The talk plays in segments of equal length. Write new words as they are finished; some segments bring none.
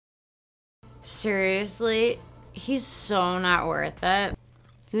Seriously, he's so not worth it.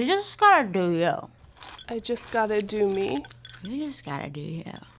 You just gotta do you. I just gotta do me. You just gotta do you.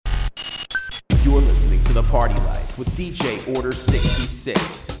 You're listening to The Party Life with DJ Order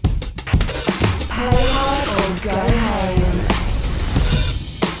 66. Party hard or go home.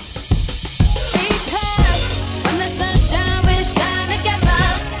 Because when the sunshine will shine together,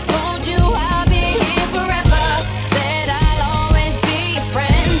 told you I'll be here forever. Said I'll always be your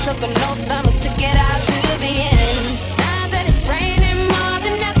friend. Took an oath I'ma stick it out to the end. Now that it's raining more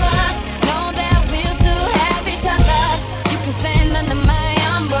than ever, know that we'll still have each other. You can stand under my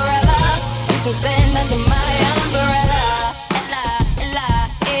umbrella. You can stand under my umbrella. Ella, ella,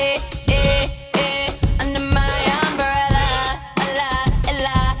 under my umbrella. Ella,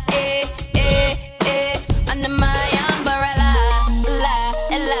 ella, under my umbrella.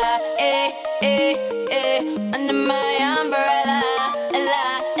 Ella, ella, under my umbrella. Ella,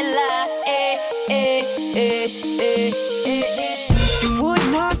 ella, You would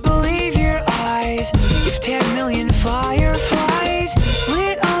not believe your eyes if 10 million fireflies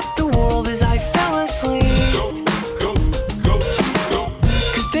lit up the world as I fell asleep.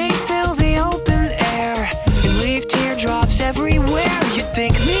 Cause they fill the open air and leave teardrops everywhere. You'd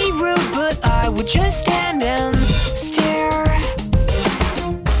think me rude, but I would just stand and stare.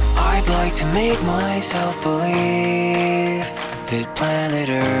 I'd like to make myself believe that planet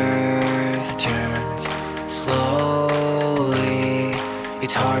Earth turns slowly.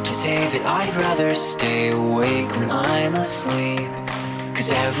 It's hard to say that I'd rather stay awake when I'm asleep,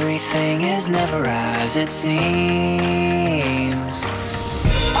 cause everything is never as it seems.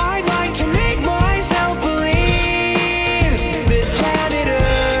 I'd like to make myself believe that planet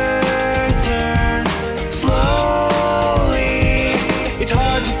Earth turns slowly. It's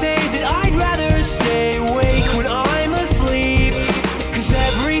hard to say that I'd rather stay awake when I'm asleep, cause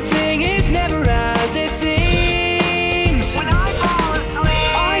everything is never as it seems. When I fall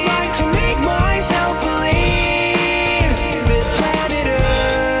asleep, I'd like to make myself believe that planet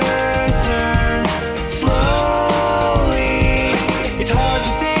Earth turns slowly. It's hard to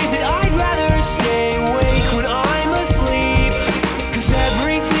say that I'd rather stay awake when I'm asleep, cause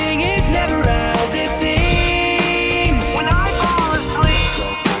everything is never as it seems. When I fall asleep,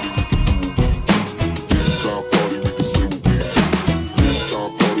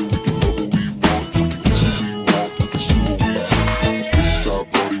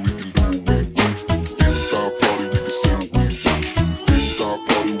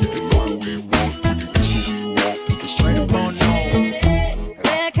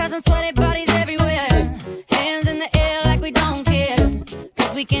 red cousins, sweaty bodies everywhere. Hands in the air like we don't care.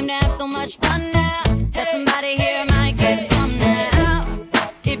 Cause we came to have so much fun now. That somebody here might get some now.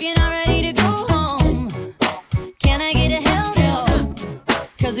 If you're not ready to go home, can I get a hell no?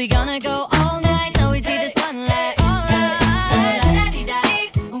 Cause we gonna go all night till we see the sunlight. Alright.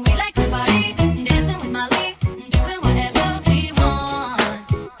 We like to party, dancing with Molly, doing whatever we want.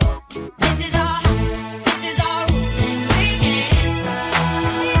 This is our house, this is our rules, and we can't stop,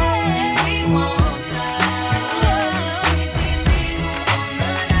 and we won't stop. Can't you see it's real on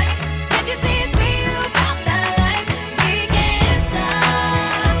the night? Can't you see it's real about that life? We can't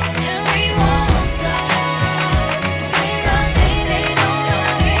stop, and we won't stop. We run till they don't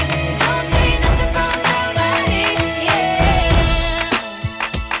run it. We don't take nothing from nobody. Yeah,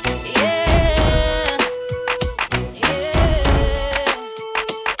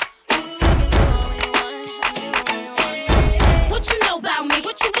 What you know about me?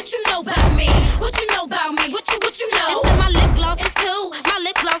 What you know about me? What you know about me? What you know? They said my lip gloss is cool. My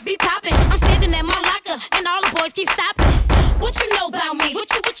lip gloss be popping. I'm standing at my locker and all the boys keep stopping. What you know about me? What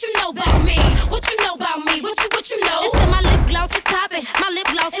you know about me? What you know about me? What you know? They said my lip gloss is popping. My lip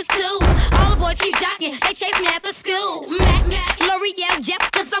gloss is cool. All the boys keep jocking. They chase me after school. Mac, L'Oreal, yep,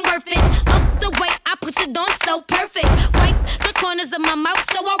 cause I'm worth it. Up the way I put it on so perfect. Wipe the corners of my mouth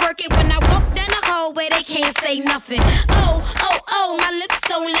so I work it. When I walk down the hallway, they can't say nothing. Oh, my lips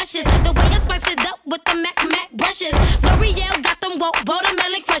so luscious. The way I spice it up with the Mac brushes. L'Oreal got them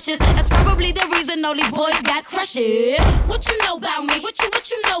watermelon crushes. That's probably the reason all these boys got crushes. What you know about me? What you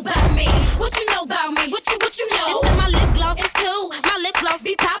know about me? What you know about me? What you know? They said my lip gloss is cool. My lip gloss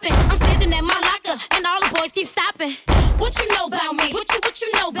be popping. I'm standing at my locker and all the boys keep stopping. What you know about me? What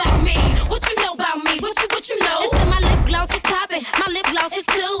you know about me? What you know about me? What you know? They said my lip gloss is popping. My lip gloss is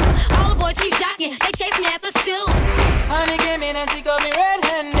cool. All the boys keep jocking. They chase me after school. Honey came in and she got me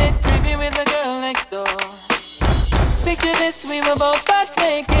red-handed, creepy with the girl next door. Picture this, we were both butt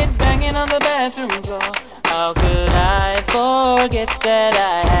naked, banging on the bathroom floor. How could I forget that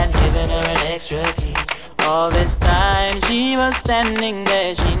I had given her an extra key? All this time she was standing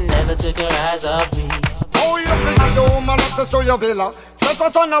there, she never took her eyes off me. Oh, you think you woman access to your villa? Just for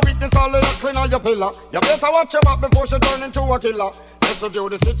son of witness, all of you clean on your pillar. You better watch your back before she turn into a killer. Let's review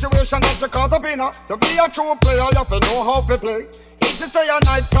the situation that you caught up in her. To be a true player, you have to know how to play. If she say a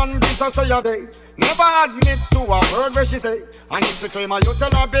night, convince her say a day. Never admit to a word where she say. And if she claim her, you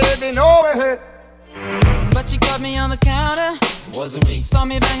tell her, baby, no way. But she caught me on the counter. It wasn't me. Saw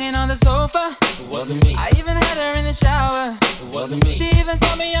me banging on the sofa. It wasn't me. I even had her in the shower. It wasn't me. She even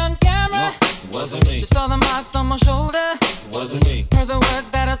caught me on camera. It wasn't me. She saw the marks on my shoulder. It wasn't me. Heard the words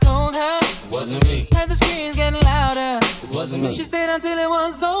that I told her. It wasn't me. Heard the screams getting louder. It wasn't me. She stayed until it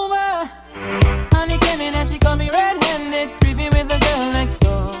was over. Honey came in and she caught me red-handed, creepy with the girl next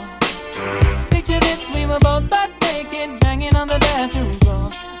door. Picture this, we were both butt naked, banging on the bathroom floor.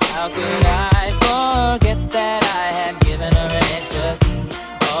 How could I forget that I had given her an extra key?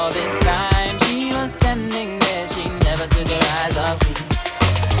 All this time she was standing there, she never took her eyes off me.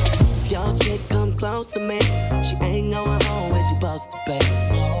 If your chick come close to me, she ain't going home when she supposed to be.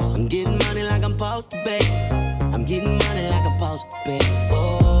 I'm getting money like I'm supposed to be. I'm getting money like I'm supposed to be.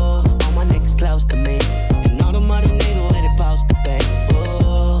 Oh, all my niggas close to me, and all the mother niggas where they supposed to be.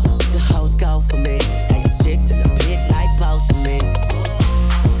 Oh, the hoes go for me, and the chicks in the pit like post for me.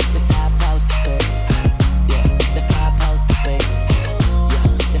 That's how I supposed to be. Yeah, that's how I supposed to be. Yeah,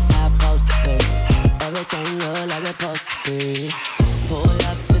 that's how I supposed to be. Everything look like it's supposed to be. Pull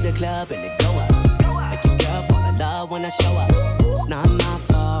up to the club and it go up. Make your girl fall in love when I show up. It's not my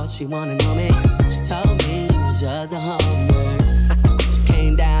fault, she wanna know me. She told me it was just a homework. She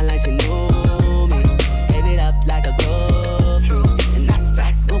came down like she knew me. Gave it up like a groupie. And that's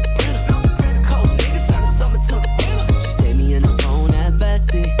facts, no printer. Cold nigga turn the summer to the winter. She saved me in the phone at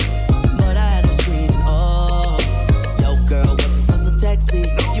bestie, but I had her screaming, oh. Yo girl, what's it supposed to text me?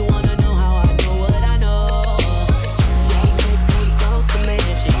 You wanna know how I know what I know? Your chick come close to me.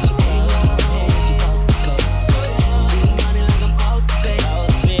 She ain't going home when she supposed to play. I'm getting money like I'm supposed to pay.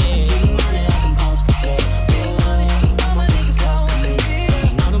 I'm getting money like I'm supposed to pay. All my niggas close to me,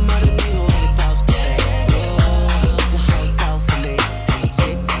 and all the mother niggas where they supposed to pay. The hoes go for me, and the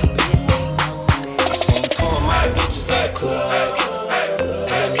chicks in the pit they close for me. I seen two of my bitches at the club,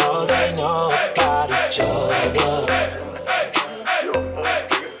 and I know they know about each other.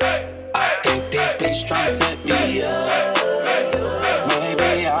 I think these bitches tryna set me up.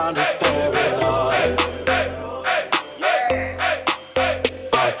 Maybe I'm just paranoid.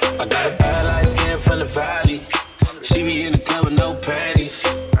 I got a bad light skin from the valley. She be in the club with no panties.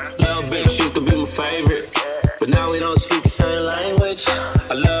 Little bitch used to be my favorite, but now we don't speak the same language.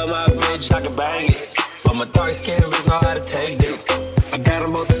 I love my bitch, I can bang it, but my dark skin bitch know how to take dick. I got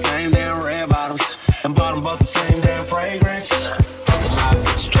them both the same damn red bottoms, and bought them both the same damn fragrance. Both of my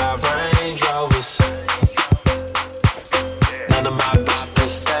bitches drive Range Rovers. None of my bitches can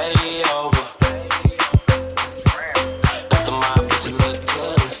stay over. Both of my bitches look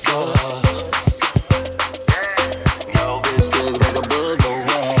good as fuck. Yo, bitch look like a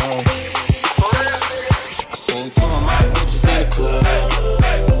boogerang. I seen two of my bitches in the club,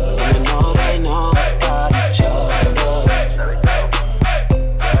 and I know they know about each other.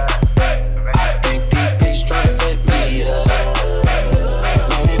 I think these bitches tryna set me up.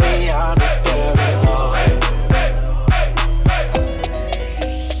 Maybe I'm just paranoid.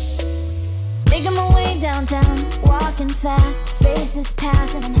 Making my way downtown, walking fast, faces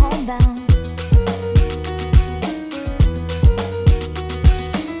pass and I'm homebound.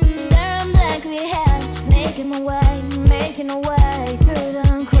 Staring blankly ahead, just making my way through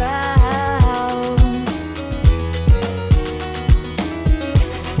the crowd.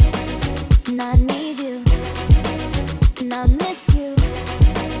 And I need you, and I miss you,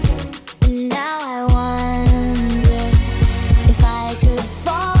 and now I wonder if I could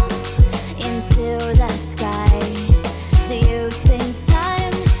fall into the sky. Do you think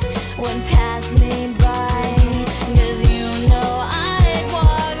time would pass me by? 'Cause you know I'd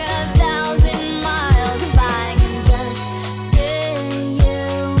walk 1,000 miles if I can just see you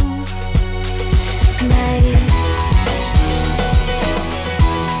tonight.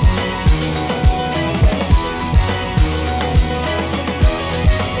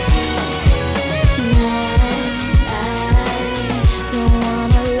 I don't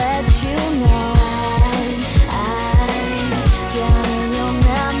wanna let you know I drown in your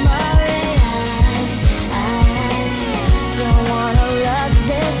memory. I don't wanna let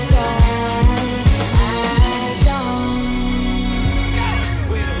this go. I don't.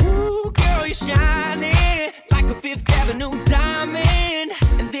 Ooh, girl, you're shining like a Fifth Avenue diamond,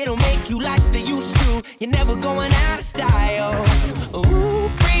 and they don't make you like they used to. You're never going out of style. Ooh,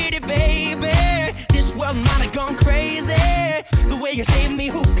 pretty baby, this world might have gone crazy. The way way you save me,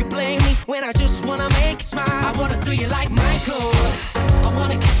 who could blame me when I just wanna make you smile? I wanna throw you like Michael, I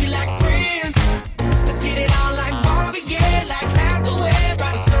wanna kiss you like Prince. Let's get it on like Marvin Gaye, like Hathaway.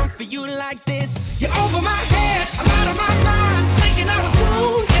 Write a song for you like this. You're over my head, I'm out of my mind, thinking I was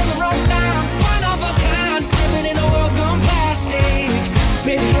wrong in the wrong time. One of a kind, living in a world gone plastic.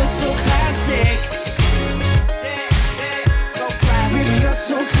 Baby, you're so classic. Baby, you're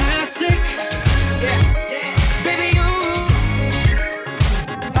so classic. Baby, you.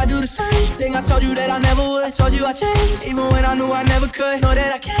 I do the same thing I told you that I never would. I told you I changed, even when I knew I never could. Know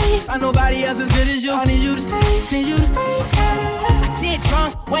that I can't find nobody else as good as you. I need you to stay, need you to stay. I get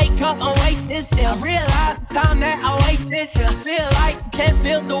drunk, wake up, I'm wasted still. Realize the time that I wasted. I feel like you can't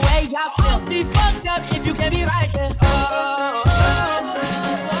feel the way I feel. Be fucked up if you can't be right here.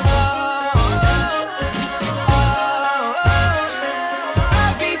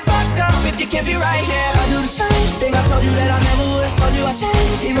 You can't be right here. I do the same thing I told you that I never would. I told you I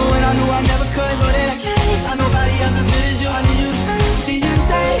changed, even when I knew I never could. Know that I can't find nobody else as good as you. I need you to stay, need you to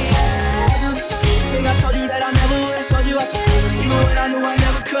stay. I do the same thing I told you that I never would. I told you I changed, even when I knew I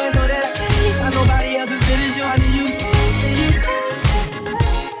never could. Know that I can't find nobody else as good as you. I need you to stay, need you to stay.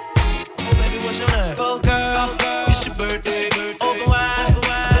 Oh baby, what's your name? Go girl, it's your birthday. Open wide,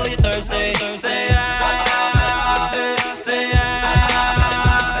 know you're thirsty. Say I, say I.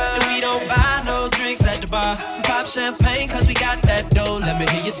 Pop champagne cause we got that dough. Let me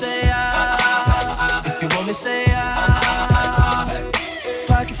hear you say ah. If you want me say ah.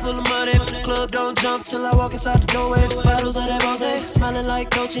 Pocket full of money, club don't jump till I walk inside the doorway. Bottles of that rosé, smelling like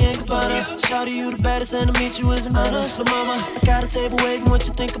Dolce & Gabbana. Shawty, you the baddest and to meet you is an honor. But mama, I got a table waiting, what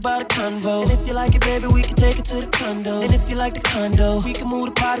you think about a convo? And if you like it baby, we can take it to the condo. And if you like the condo, we can move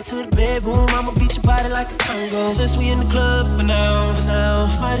the party to the bedroom. I'ma beat your body like a Congo. Since we in the club for now,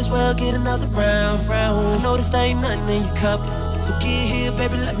 might as well get another round. I know this ain't nothing in your cup, so get here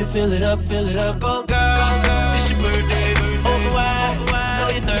baby, let me fill it up. Go girl, this your birthday. Open wide, know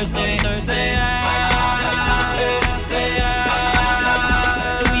you're thirsty. Say I.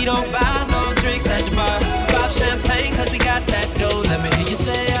 We don't buy no drinks at the bar. Pop champagne cause we got that dough. Let me hear you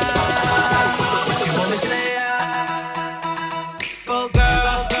say ah. If you want me say ah. Go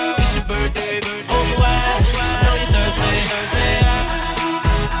girl, it's your birthday. Open wide, know you're thirsty. Say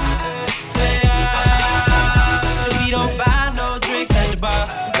ah. We don't buy no drinks at the bar.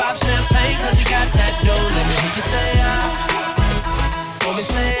 Pop champagne cause we got that dough. Let me hear you say ah. Want me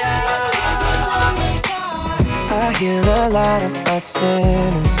say ah. I hear a lot about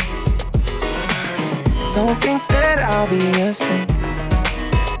sinners. Don't think that I'll be a saint,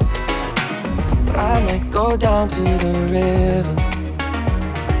 but I might go down to the river.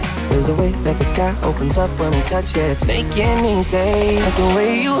 There's a way that the sky opens up when we touch it. It's making me say, like the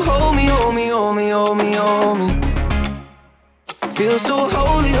way you hold me, hold me, hold me, hold me, hold me. Feel so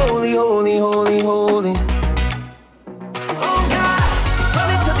holy, holy, holy, holy, holy. Oh God,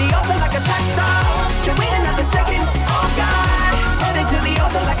 running to the altar like a track star. Can wait another second. Oh God, running to the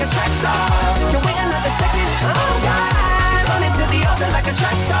altar like a track star. Can wait another second. Oh God, running to the altar like a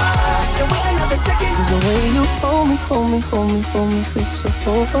track star. Can wait another second. Cause the way you hold me, hold me, hold me, hold me, feel so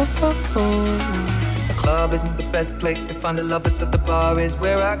The club isn't the best place to find a lover, so the bar is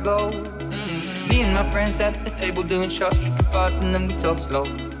where I go. Me and my friends at the table doing shots, drinking fast, and then we talk slow.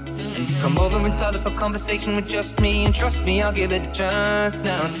 And you come over and start up a conversation with just me, and trust me, I'll give it a chance.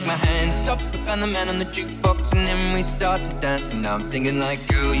 Now take my hand, stop, and find the man on the jukebox, and then we start to dance. And now I'm singing like,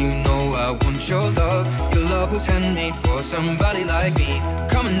 girl, you know I want your love. Your love was handmade for somebody like me.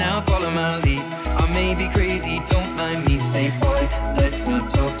 Come on now, follow my lead. I may be crazy, don't mind me. Say, boy, let's not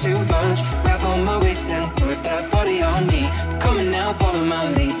talk too much. Grab on my waist and put that body on me. Come on now, follow my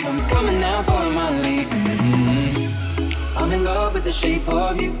lead. Come on now, follow my lead. I'm in love with the shape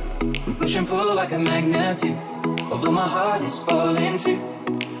of you. We push and pull like a magnet do. Although my heart is falling too.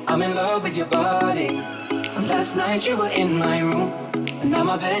 I'm in love with your body. And last night you were in my room, and now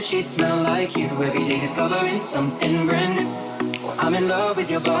my bedsheets smell like you. Every day discovering something brand new. I'm in love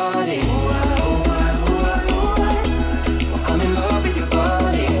with your body. I'm in love with your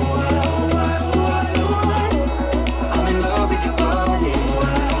body. I'm in love with your body.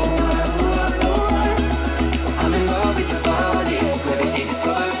 I'm in love with your body. Every day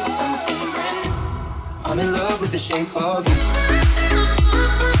discovering something brand new. I'm in love with the shape of you.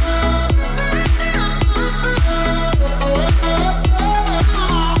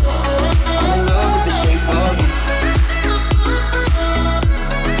 I'm in love with the shape of you.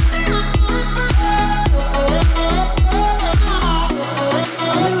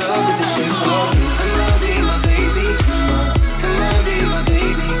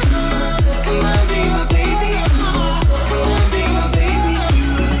 Come on, be my baby.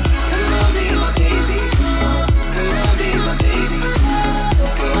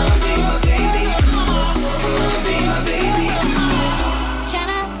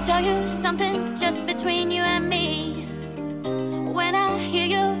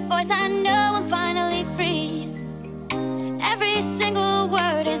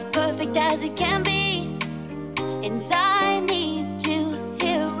 And I need you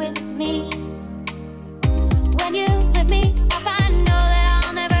here with me. When you lift me up, I know that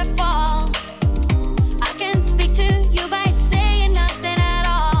I'll never fall. I can speak to you by saying nothing at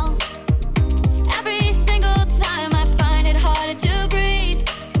all. Every single time I find it harder to breathe,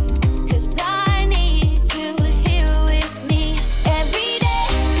 'cause I need you here with me. Every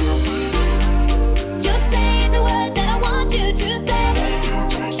day you're saying the words that I want you to say.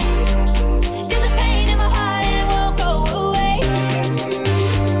 There's a pain in my heart and it won't go away.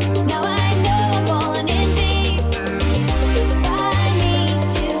 Now I know I'm falling in deep, 'cause I need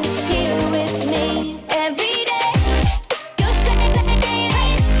you here with me. Every day you're saying that in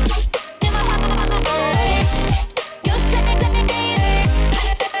my heart. You're saying that every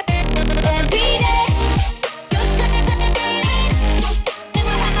day you're saying that in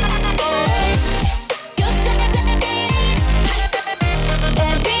my heart. You're saying that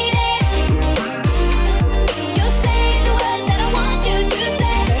every day you're saying the words that I want you to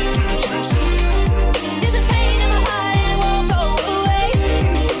say. There's a pain in my heart and it won't go away.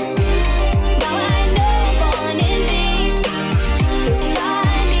 Now I know I'm falling in deep, 'cause I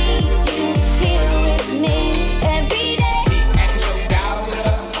need you here with me. Every day And your daughter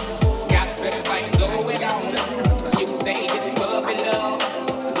got special things going on. You say it's puppy love,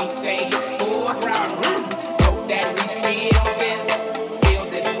 we say it's full grown. Know that we feel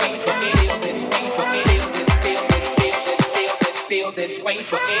this way forever. Feel this way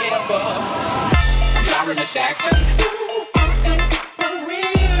forever. Lauren Jackson.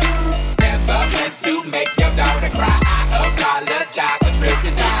 Never meant to make your daughter cry. I apologize a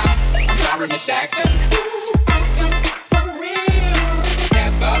trillion times. Lauren Jackson.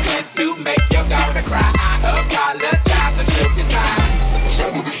 Never meant to make your daughter cry. I apologize a trillion times.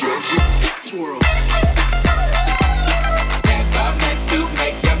 Swirl. Never meant to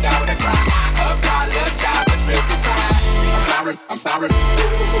make your daughter cry. I apologize a trillion times. I'm sorry. I'm sorry.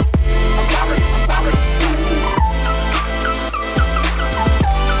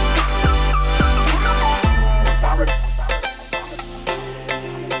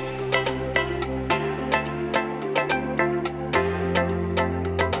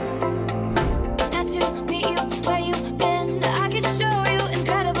 Nice to meet you, where you been? I could show you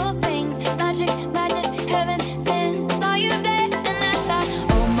incredible things. Magic, madness, heaven, sin. Saw you there and I thought,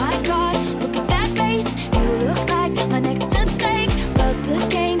 oh my God, look at that face. You look like my next mistake. Love's a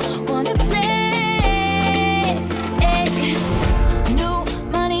game, wanna play. New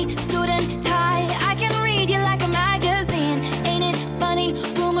money, suit and tie. I can read you like a magazine. Ain't it funny?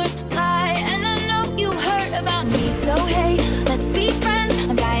 Rumors fly, and I know you heard about me. So hey, let's be friends.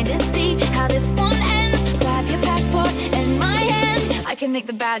 I'm dying to see how this one ends. Grab your passport and my hand. I can make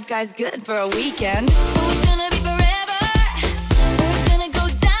the bad guys good for a weekend. So it's gonna be forever, or it's gonna go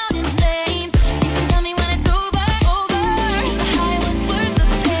down in flames. You can tell me when it's over. The high was worth the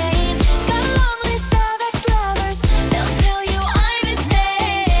pain. Got a long list of ex-lovers. They'll tell you I'm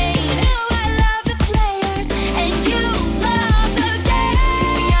insane. You know I love the players, and you love the game.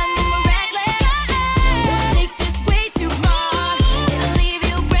 We're young and we're reckless. We'll take this way too far. It'll leave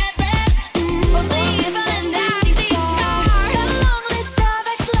you breathless. We'll leave a nasty scar. Got a long list of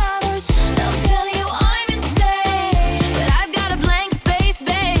ex-lovers. They'll tell you I'm insane, but I've got a blank space,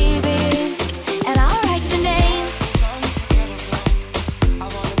 baby, and I'll write your name. I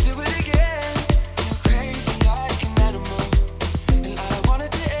wanna do it again. You're crazy like an animal, and I want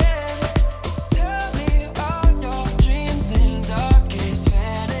it to end. Tell me all your dreams and darkest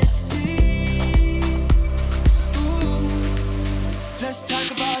fantasies. Ooh. Let's talk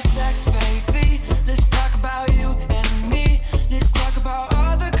about sex, baby. Let's talk about you and me. Let's talk about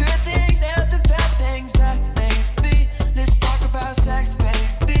all the good things and the bad things that may be. Let's talk about sex,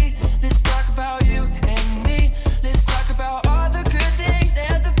 baby. Let's talk about you and me. Let's talk about all the good things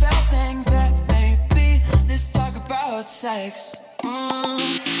and the bad things that may be. Let's talk about sex.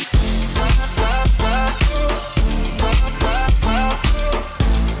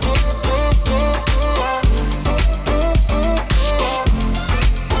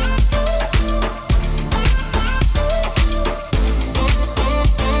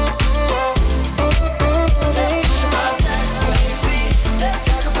 Let's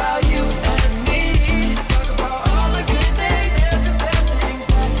talk about you and me. Let's talk about all the good things and the bad things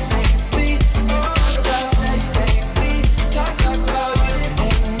that may be. Let's talk about sex, baby. Let's talk about you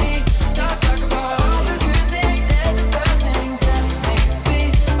and me. Let's talk about all the good things and the bad things that may be.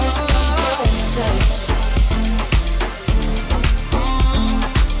 Let's talk about sex.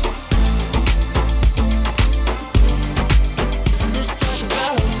 Let's talk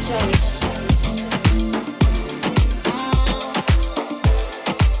about sex.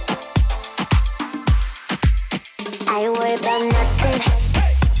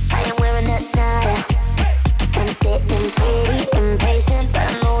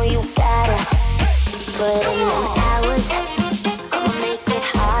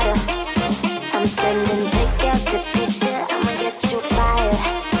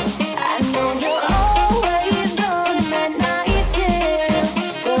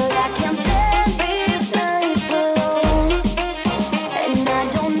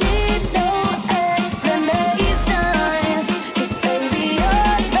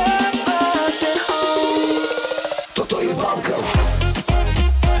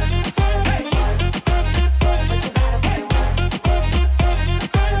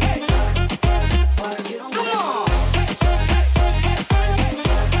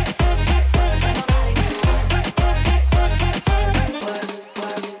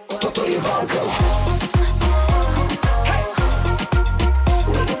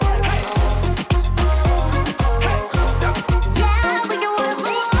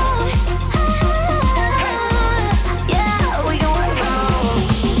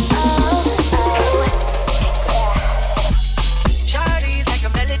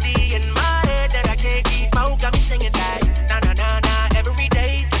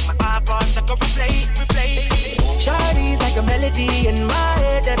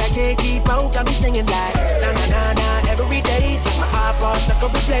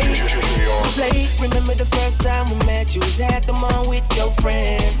 replay. Remember the first time we met, you was at the mall with your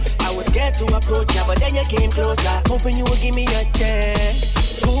friend. I was scared to approach you, but then you came closer, hoping you would give me a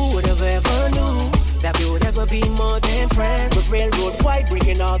chance. Who would have ever knew that we would ever be more than friends? With railroad white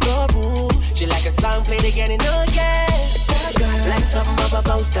breaking all the rules. She like a song played again and again. Like something of a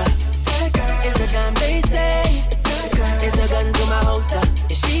poster. It's a gun, they say. It's a gun to my holster.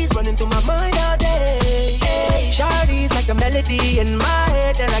 And she's running through my mind all day. Hey, Shawty's like a melody in my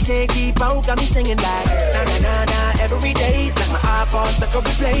head that I can't keep out. Got me singing like na na na na every day's like my iPod stuck on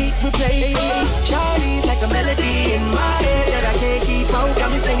replay. Shawty's like a melody in my head that I can't keep out.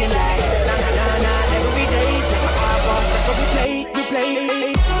 Got me singing like na na na na every day's like my iPod stuck on replay.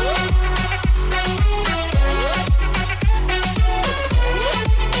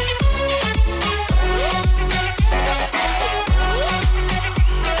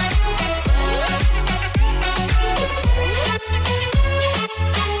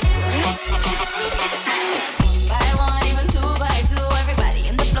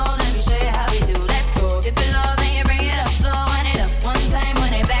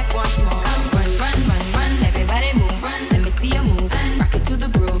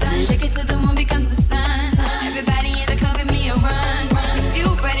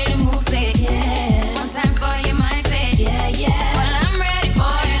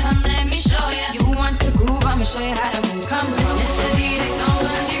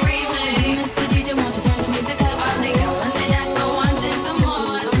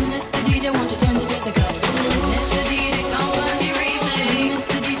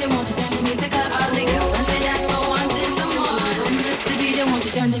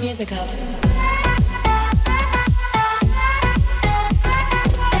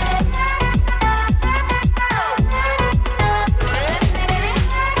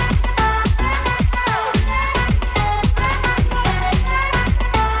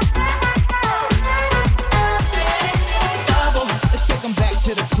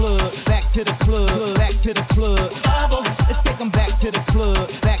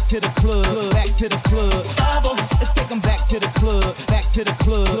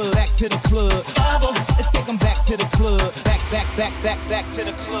 Back to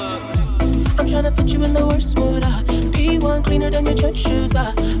the club. I'm tryna put you in the worst mood. P1 cleaner than your church shoes.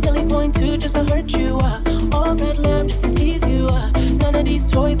 Nelly point 2 just to hurt you. All red lamb just to tease you. None of these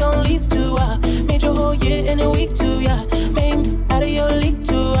toys on lease to. Made your whole year in a week too. Made me out of your league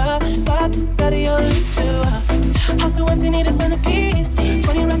too. Sock out of your league too. House so empty, need a centerpiece.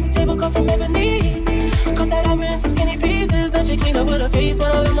 20 racks a table come from ebony. Cut that ivory into skinny pieces. Then she clean up with her face,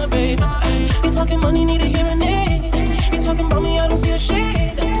 but I love my baby. You talking money, need a hearing aid. You talking about me, I don't see a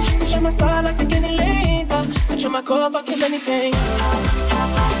shade. Switch on my side, like take any lane. Switch on my core, if I kill anything.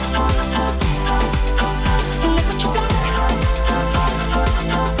 Look what you got.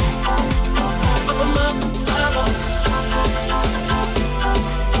 I'm a star.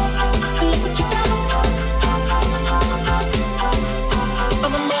 Look what you got. I'm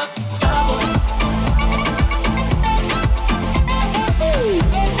a star.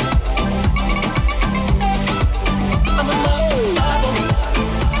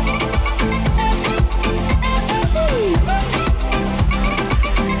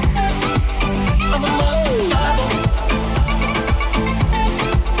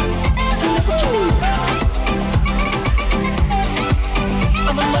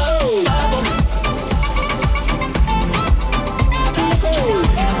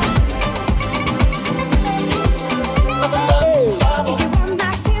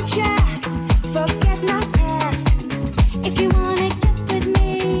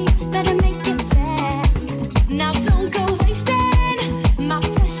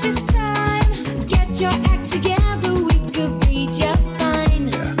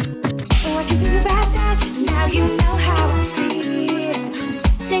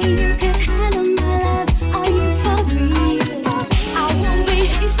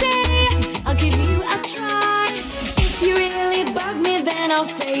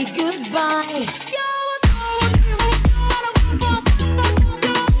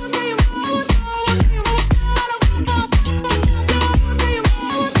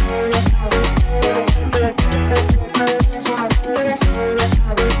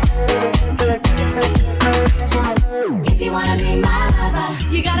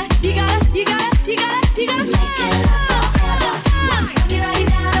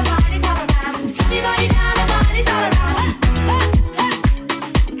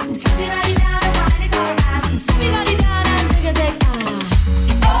 Everybody down the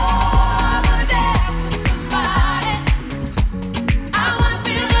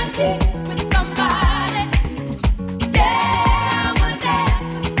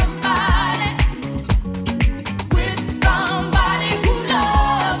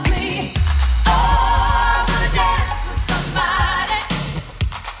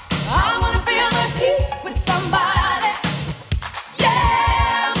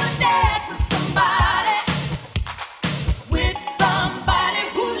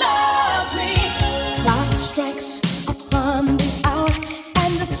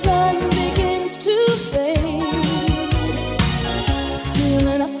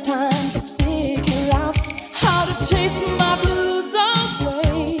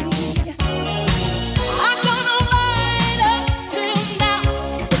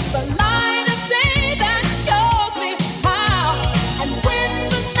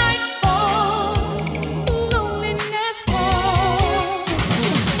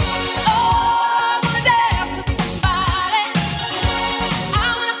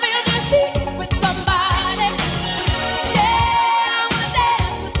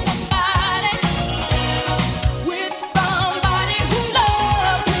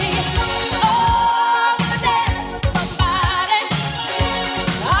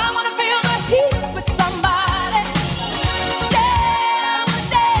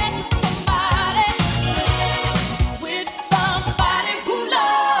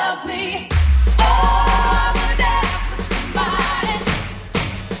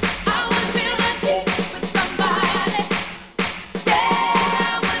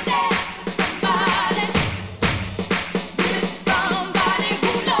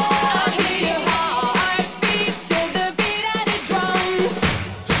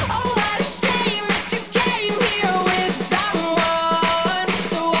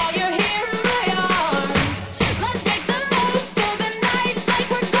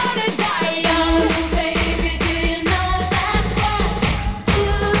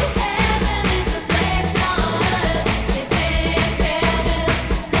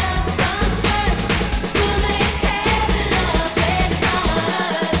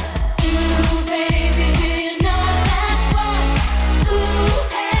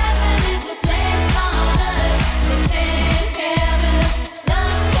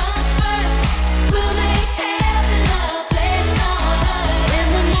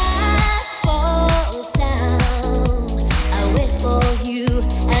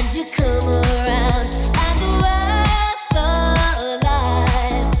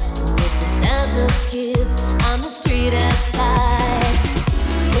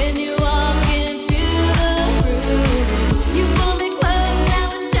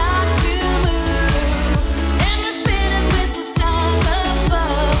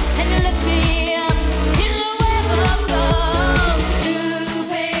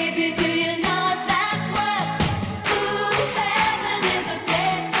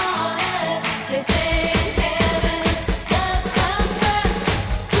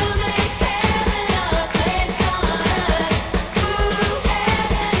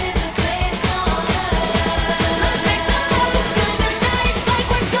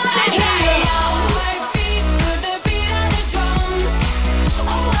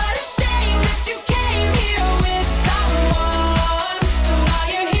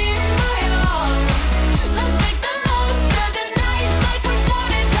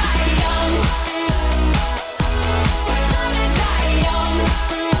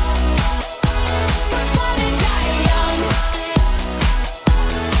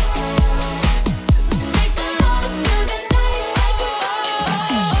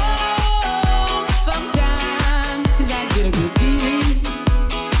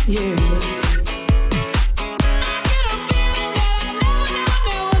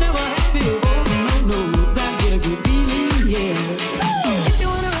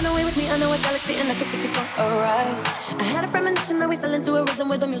a galaxy and I could take you for a ride. I had a premonition that we fell into a rhythm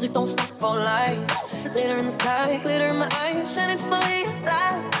where the music don't stop for life. Glitter in the sky, glitter in my eyes, shining just the way you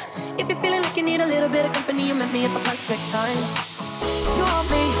lie. If you're feeling like you need a little bit of company, you met me at the perfect time. You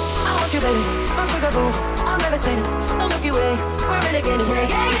want me, I want you, baby. My sugar boo, I'm levitating. The Milky Way, we're renegading. Yeah,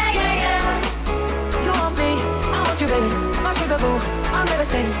 yeah, yeah, yeah, yeah. You want me, I want you, baby. My sugar boo, I'm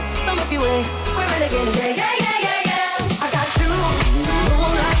levitating. The Milky Way, we're renegading. Yeah, yeah, yeah, yeah, yeah. I got you,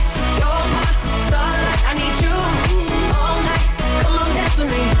 moonlight, you're my starlight. I need you all night. Come on, dance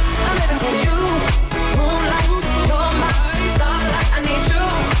with me. I'm levitating. You, moonlight, you're my starlight. I need you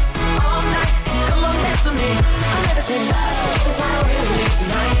all night. Come on, dance with me. I'm levitating. You can fly away with me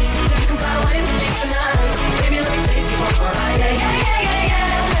tonight. You can fly away with me tonight. Baby, let me take you for a ride. Yeah, yeah, yeah, yeah,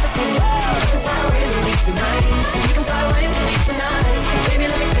 yeah. I'm levitating. You can fly away with me tonight. You can fly away with me tonight. Baby,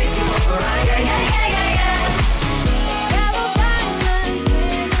 let me take you for a ride. Yeah, yeah, yeah, yeah, yeah.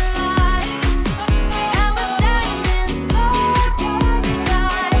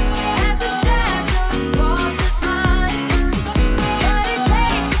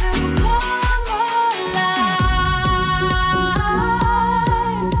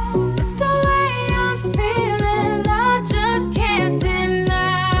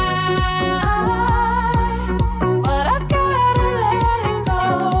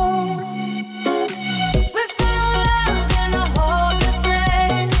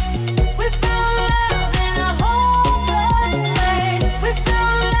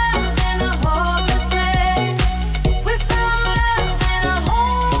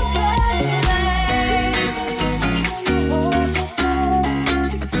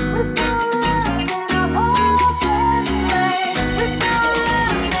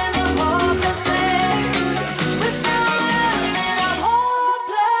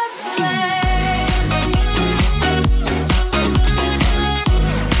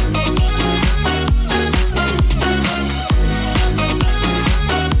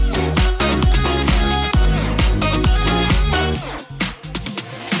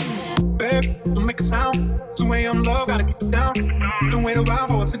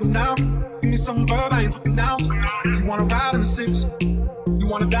 Some verb, I ain't talking now. You wanna ride in the 6, you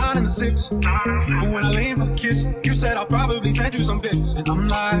wanna dine in the 6. But when I lean for the kiss, you said I'll probably send you some pics. And I'm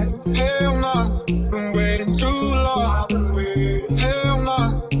like, hell no, been waiting too long. Hell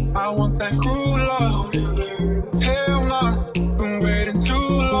no, I want that cruel love. Hell no, been waiting too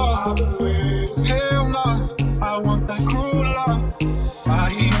long. Hell no, I want that cruel love.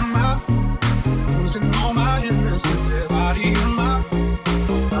 Body in my, losing all my innocence. Yeah, body in my,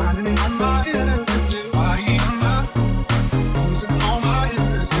 riding on my innocence. Yeah, body in my, losing all my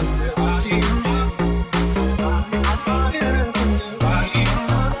innocence. Yeah, body in my, riding on my innocence. Yeah, body in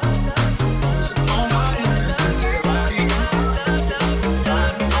my, losing all my innocence. Yeah, body in my,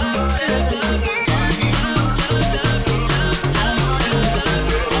 riding on my innocence. Yeah, body in my, losing all my innocence.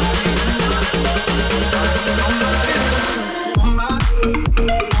 Yeah, body in my, riding on my innocence. On my,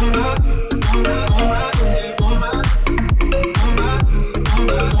 on my, on my, on my, on my, on my, on my, on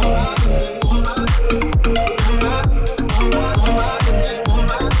my, on my.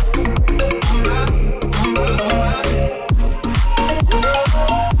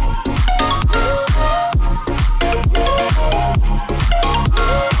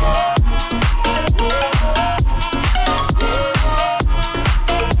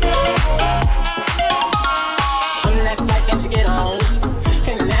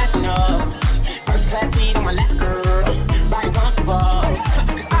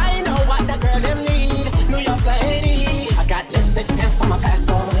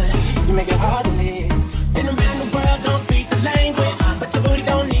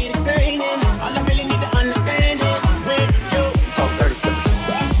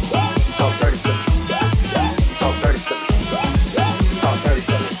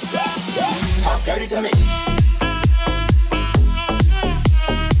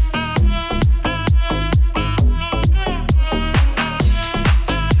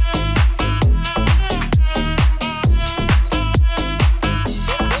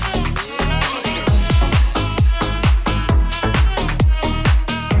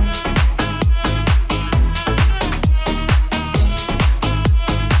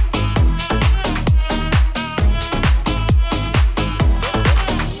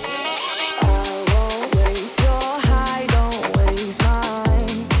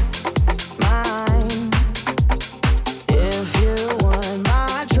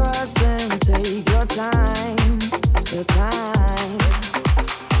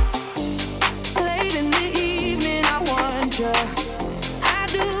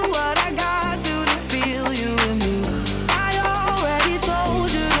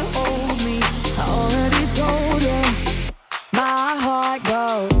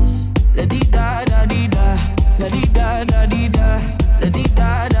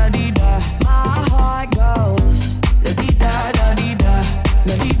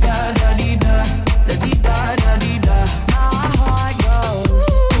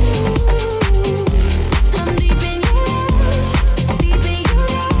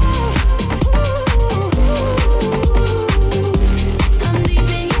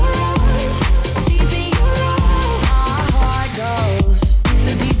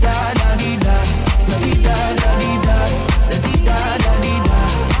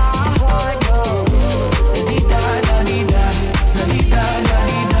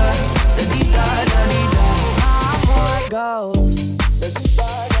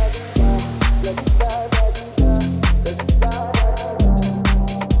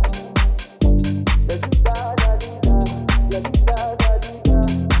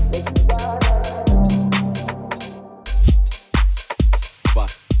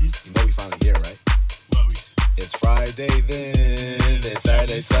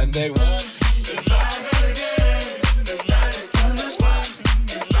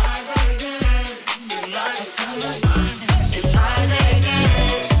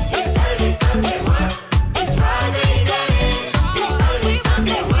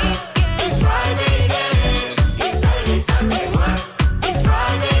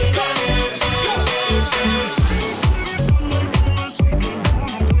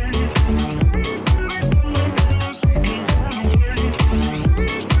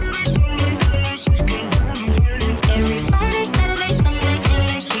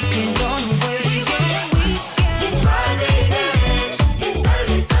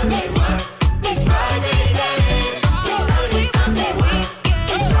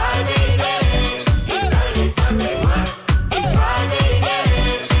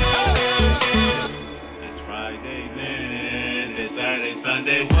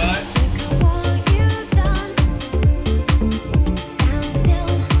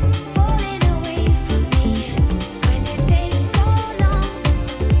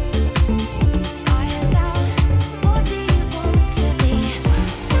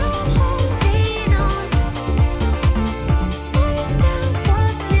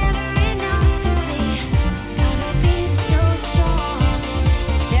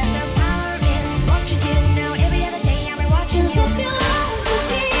 There's a power in what you do now. Every other day I'm watching. So feel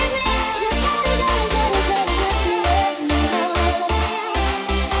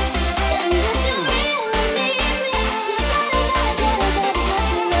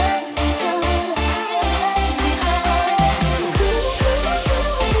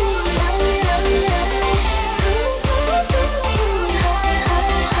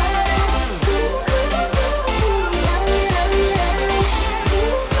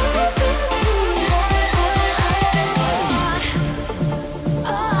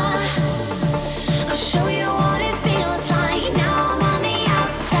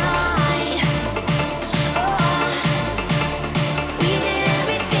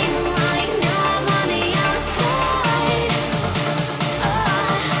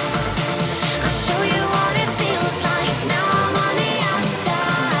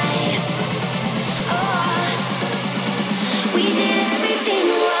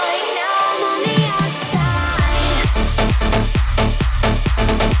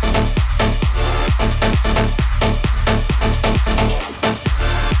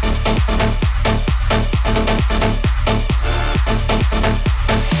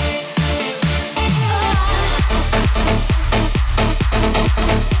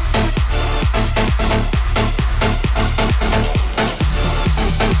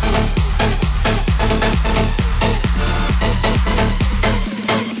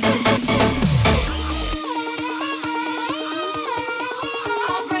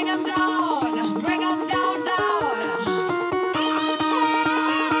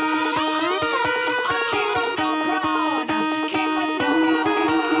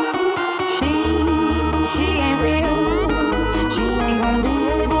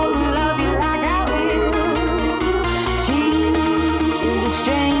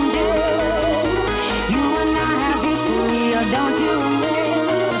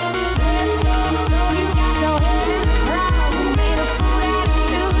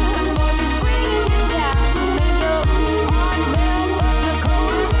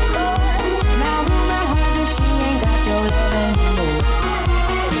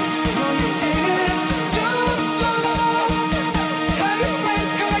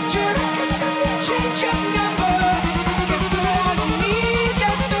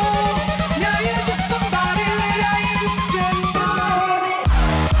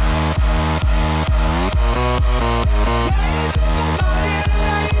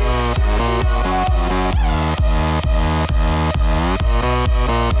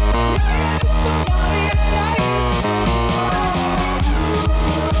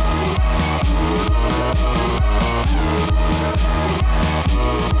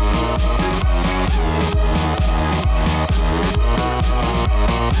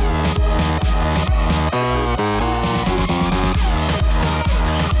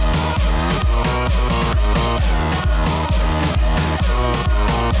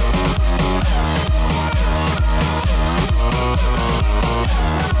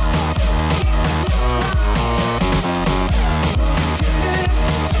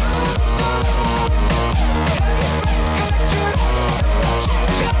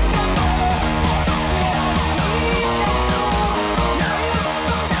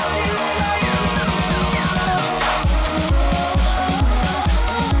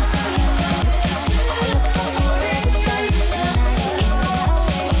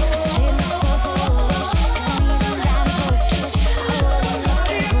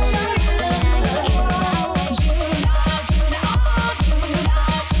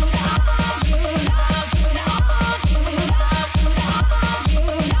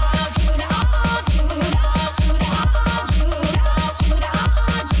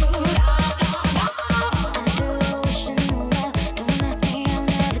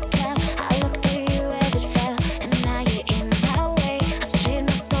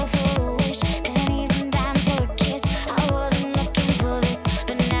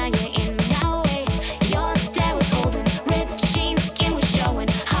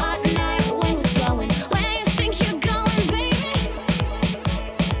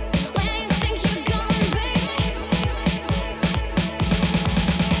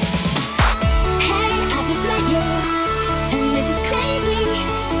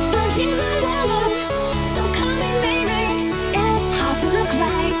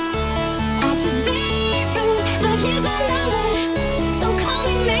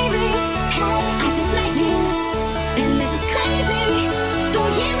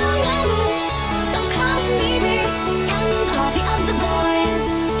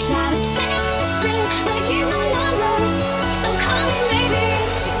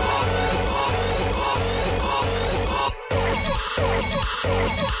So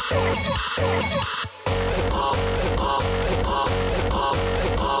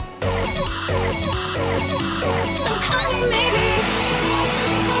call me maybe.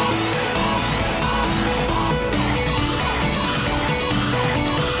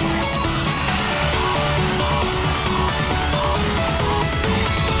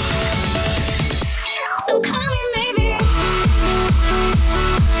 So call me maybe.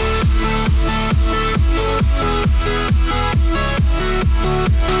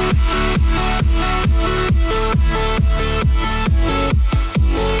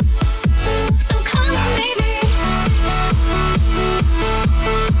 So call me maybe.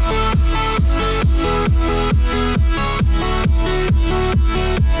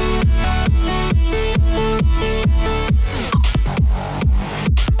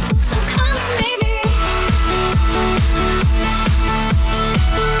 So call me maybe.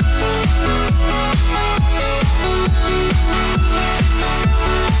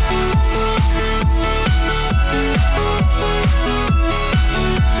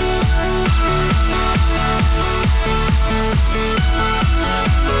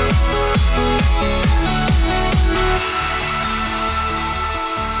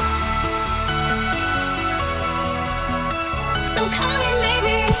 So call me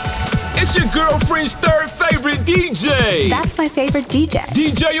maybe. It's your girlfriend's third favorite DJ. That's my favorite DJ.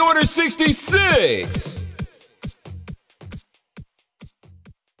 DJ Order 66.